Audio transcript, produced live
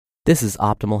This is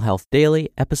Optimal Health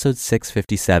Daily, episode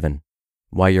 657.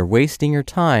 Why You're Wasting Your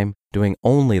Time Doing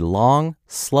Only Long,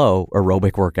 Slow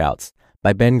Aerobic Workouts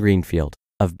by Ben Greenfield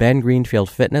of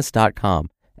bengreenfieldfitness.com,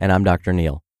 and I'm Dr.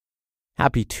 Neil.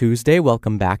 Happy Tuesday.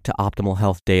 Welcome back to Optimal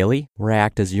Health Daily, where I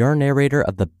act as your narrator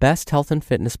of the best health and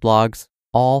fitness blogs,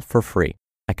 all for free.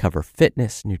 I cover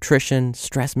fitness, nutrition,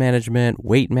 stress management,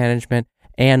 weight management,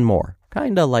 and more,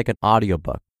 kind of like an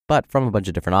audiobook, but from a bunch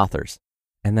of different authors.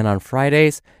 And then on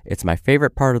Fridays, it's my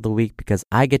favorite part of the week because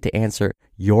I get to answer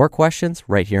your questions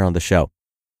right here on the show.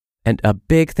 And a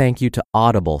big thank you to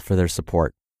Audible for their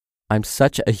support. I'm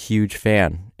such a huge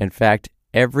fan. In fact,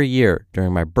 every year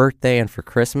during my birthday and for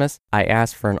Christmas, I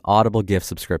ask for an Audible gift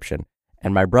subscription.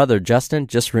 And my brother Justin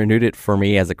just renewed it for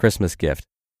me as a Christmas gift.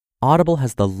 Audible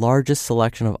has the largest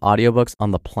selection of audiobooks on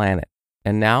the planet.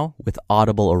 And now, with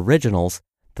Audible Originals,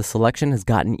 the selection has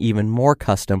gotten even more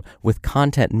custom with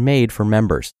content made for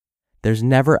members. There's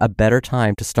never a better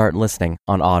time to start listening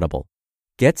on Audible.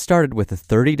 Get started with a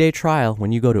 30-day trial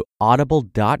when you go to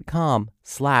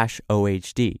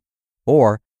audible.com/OHD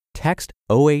or text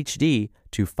OHD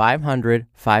to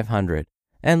 500-500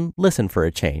 and listen for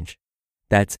a change.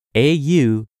 That's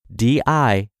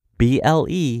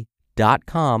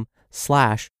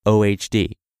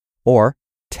audible.com/OHD or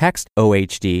text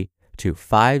OHD to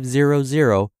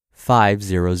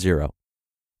 500-500.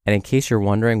 And in case you're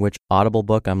wondering which Audible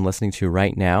book I'm listening to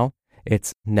right now,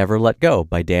 it's Never Let Go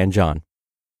by Dan John.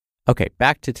 Okay,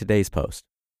 back to today's post.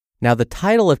 Now, the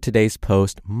title of today's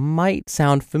post might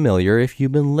sound familiar if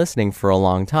you've been listening for a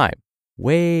long time.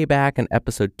 Way back in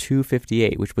episode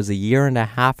 258, which was a year and a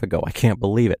half ago, I can't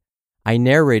believe it, I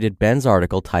narrated Ben's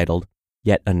article titled,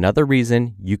 Yet Another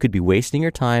Reason You Could Be Wasting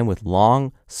Your Time with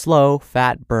Long, Slow,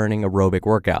 Fat-Burning Aerobic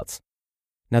Workouts.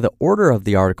 Now, the order of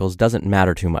the articles doesn't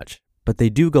matter too much, but they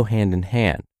do go hand in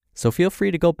hand. So feel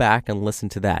free to go back and listen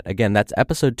to that. Again, that's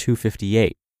episode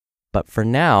 258. But for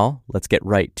now, let's get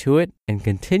right to it and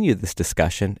continue this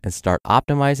discussion and start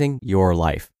optimizing your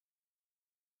life.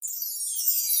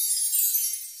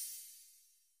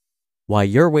 Why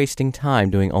You're Wasting Time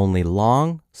Doing Only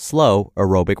Long, Slow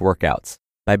Aerobic Workouts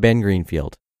by Ben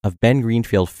Greenfield of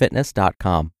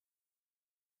bengreenfieldfitness.com.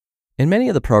 In many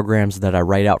of the programs that I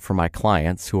write out for my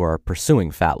clients who are pursuing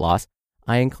fat loss,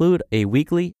 I include a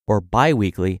weekly or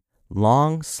bi-weekly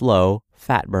long, slow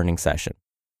fat burning session.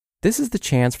 This is the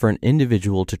chance for an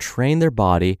individual to train their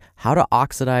body how to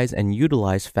oxidize and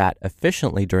utilize fat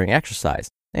efficiently during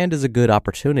exercise, and is a good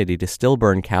opportunity to still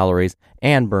burn calories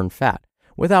and burn fat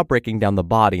without breaking down the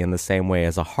body in the same way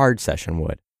as a hard session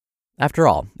would. After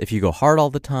all, if you go hard all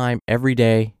the time, every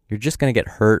day, you're just going to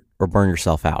get hurt or burn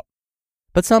yourself out.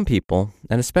 But some people,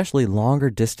 and especially longer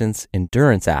distance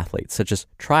endurance athletes such as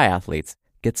triathletes,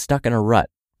 get stuck in a rut,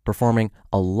 performing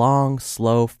a long,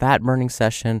 slow, fat-burning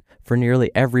session for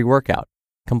nearly every workout,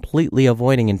 completely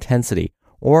avoiding intensity,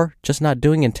 or just not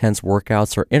doing intense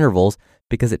workouts or intervals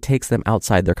because it takes them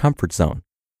outside their comfort zone.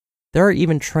 There are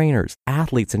even trainers,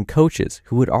 athletes, and coaches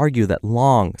who would argue that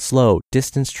long, slow,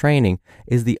 distance training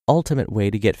is the ultimate way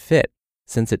to get fit,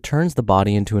 since it turns the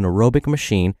body into an aerobic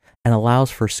machine and allows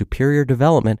for superior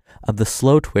development of the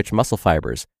slow-twitch muscle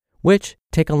fibers, which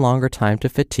take a longer time to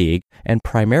fatigue and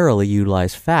primarily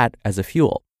utilize fat as a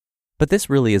fuel. But this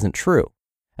really isn't true.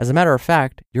 As a matter of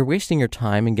fact, you're wasting your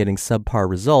time and getting subpar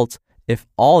results if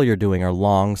all you're doing are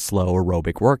long, slow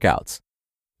aerobic workouts.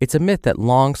 It's a myth that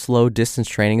long, slow distance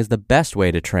training is the best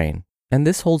way to train, and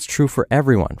this holds true for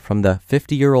everyone from the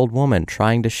 50-year-old woman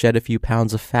trying to shed a few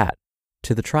pounds of fat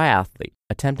to the triathlete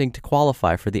attempting to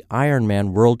qualify for the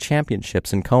Ironman World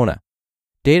Championships in Kona.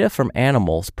 Data from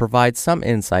animals provide some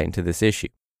insight into this issue.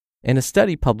 In a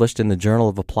study published in the Journal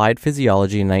of Applied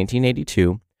Physiology in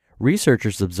 1982,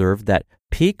 researchers observed that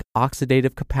peak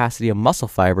oxidative capacity of muscle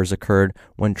fibers occurred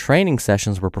when training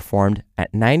sessions were performed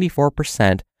at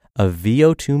 94% of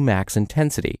VO2 max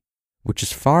intensity, which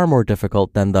is far more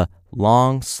difficult than the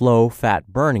long, slow fat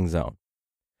burning zone.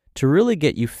 To really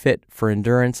get you fit for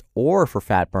endurance or for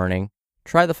fat burning,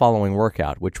 try the following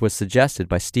workout, which was suggested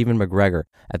by Stephen McGregor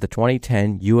at the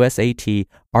 2010 USAT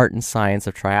Art and Science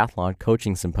of Triathlon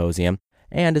Coaching Symposium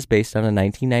and is based on a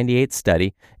 1998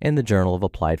 study in the Journal of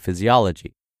Applied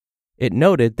Physiology. It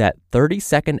noted that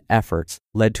 30-second efforts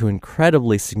led to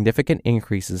incredibly significant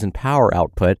increases in power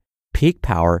output, peak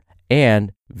power,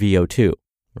 and VO2.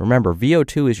 Remember,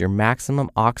 VO2 is your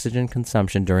maximum oxygen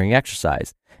consumption during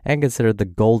exercise and considered the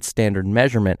gold standard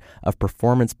measurement of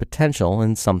performance potential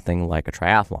in something like a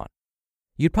triathlon.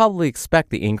 You'd probably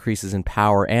expect the increases in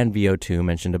power and VO2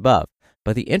 mentioned above,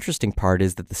 but the interesting part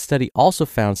is that the study also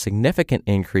found significant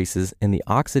increases in the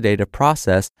oxidative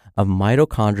process of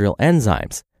mitochondrial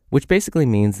enzymes, which basically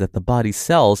means that the body's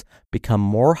cells become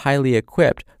more highly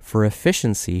equipped for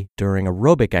efficiency during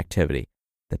aerobic activity,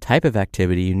 the type of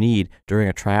activity you need during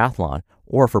a triathlon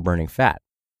or for burning fat.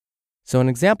 So an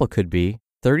example could be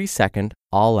 30-second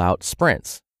all-out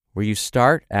sprints, where you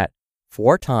start at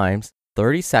 4 times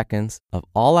 30 seconds of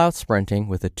all-out sprinting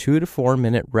with a 2 to 4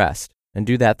 minute rest, and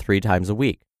do that 3 times a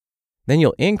week. Then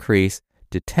you'll increase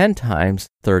to 10 times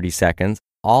 30 seconds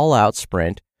all-out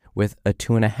sprint with a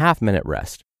 2.5 minute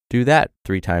rest. Do that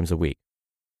 3 times a week.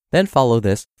 Then follow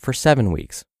this for 7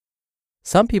 weeks.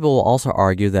 Some people will also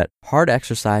argue that hard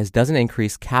exercise doesn't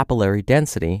increase capillary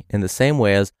density in the same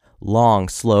way as long,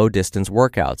 slow distance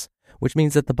workouts, which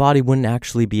means that the body wouldn't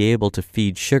actually be able to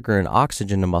feed sugar and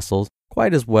oxygen to muscles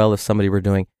quite as well if somebody were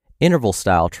doing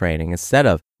interval-style training instead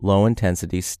of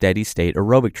low-intensity, steady-state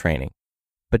aerobic training.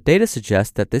 But data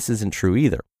suggests that this isn't true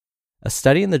either. A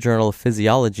study in the Journal of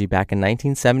Physiology back in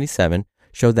 1977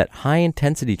 showed that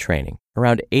high-intensity training,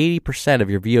 around 80% of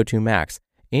your VO2 max,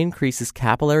 increases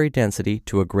capillary density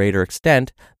to a greater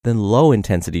extent than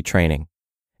low-intensity training.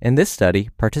 In this study,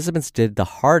 participants did the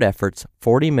hard efforts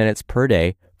 40 minutes per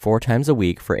day, 4 times a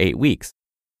week for 8 weeks.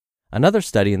 Another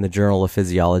study in the Journal of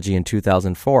Physiology in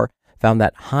 2004 found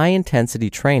that high-intensity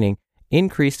training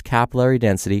increased capillary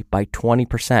density by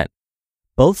 20%.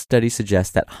 Both studies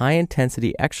suggest that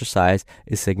high-intensity exercise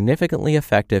is significantly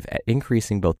effective at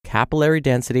increasing both capillary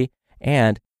density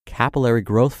and capillary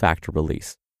growth factor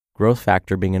release, growth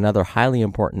factor being another highly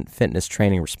important fitness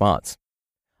training response.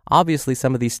 Obviously,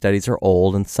 some of these studies are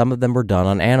old and some of them were done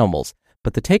on animals,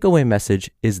 but the takeaway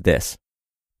message is this.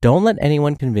 Don't let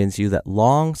anyone convince you that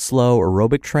long, slow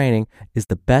aerobic training is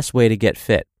the best way to get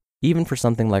fit, even for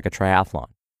something like a triathlon.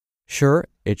 Sure,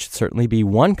 it should certainly be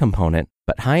one component,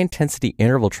 but high-intensity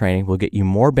interval training will get you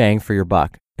more bang for your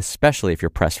buck, especially if you're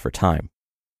pressed for time.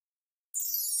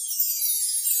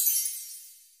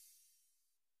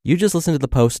 You just listened to the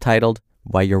post titled,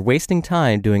 Why You're Wasting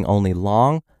Time Doing Only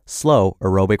Long, Slow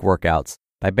Aerobic Workouts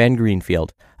by Ben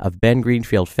Greenfield of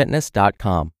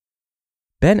bengreenfieldfitness.com.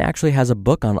 Ben actually has a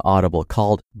book on Audible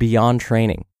called Beyond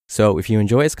Training. So if you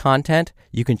enjoy his content,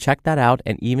 you can check that out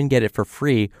and even get it for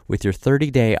free with your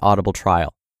 30-day Audible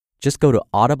trial. Just go to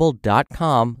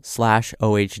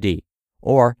audible.com/OHD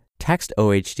or text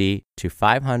OHD to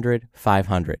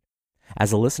 500-500.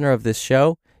 As a listener of this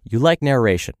show, you like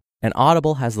narration, and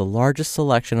Audible has the largest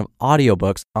selection of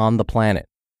audiobooks on the planet.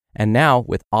 And now,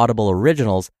 with Audible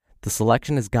Originals, the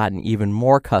selection has gotten even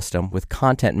more custom with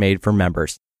content made for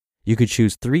members. You could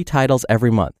choose 3 titles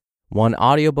every month, 1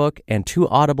 audiobook and 2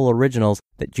 Audible Originals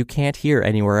that you can't hear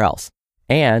anywhere else.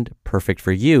 And, perfect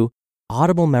for you,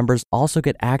 Audible members also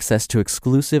get access to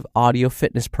exclusive audio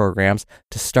fitness programs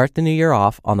to start the new year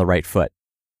off on the right foot.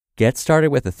 Get started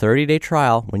with a 30-day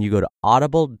trial when you go to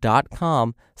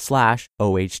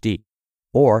audible.com/OHD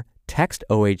or text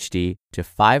OHD to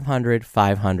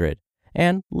 500-500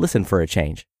 and listen for a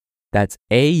change. That's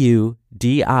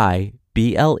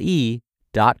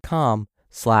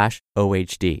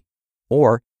audible.com/OHD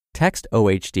or text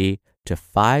OHD to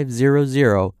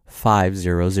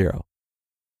 500-500.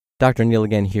 Dr. Neil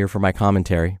again here for my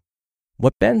commentary.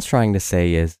 What Ben's trying to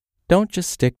say is, don't just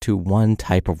stick to one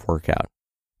type of workout.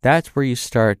 That's where you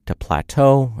start to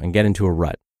plateau and get into a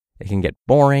rut. It can get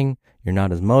boring, you're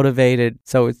not as motivated,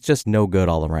 so it's just no good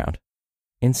all around.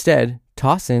 Instead,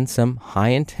 toss in some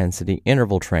high-intensity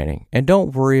interval training and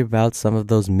don't worry about some of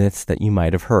those myths that you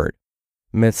might have heard.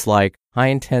 Myths like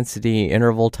high-intensity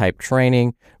interval-type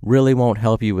training really won't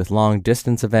help you with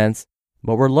long-distance events.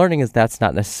 What we're learning is that's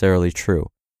not necessarily true.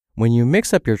 When you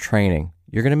mix up your training,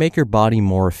 you're going to make your body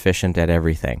more efficient at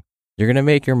everything. You're going to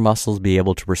make your muscles be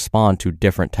able to respond to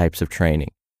different types of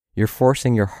training. You're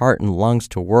forcing your heart and lungs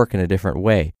to work in a different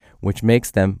way, which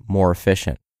makes them more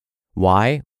efficient.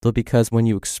 Why? Well, because when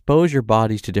you expose your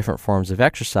bodies to different forms of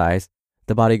exercise,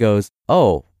 the body goes,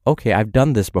 oh, okay, I've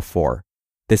done this before.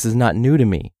 This is not new to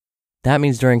me. That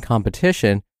means during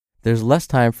competition, there's less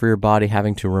time for your body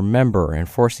having to remember and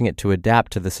forcing it to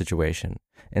adapt to the situation.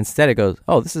 Instead, it goes,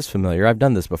 oh, this is familiar. I've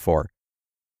done this before.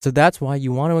 So that's why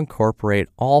you want to incorporate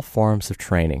all forms of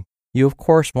training. You, of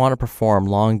course, want to perform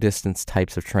long-distance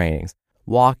types of trainings,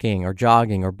 walking or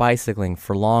jogging or bicycling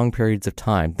for long periods of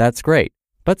time. That's great.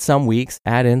 But some weeks,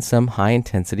 add in some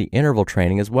high-intensity interval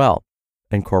training as well.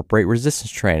 Incorporate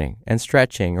resistance training and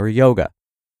stretching or yoga.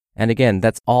 And again,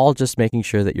 that's all just making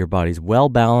sure that your body's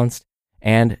well-balanced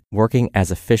and working as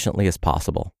efficiently as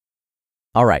possible.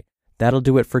 All right. That'll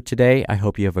do it for today. I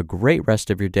hope you have a great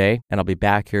rest of your day, and I'll be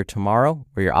back here tomorrow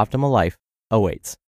where your optimal life awaits.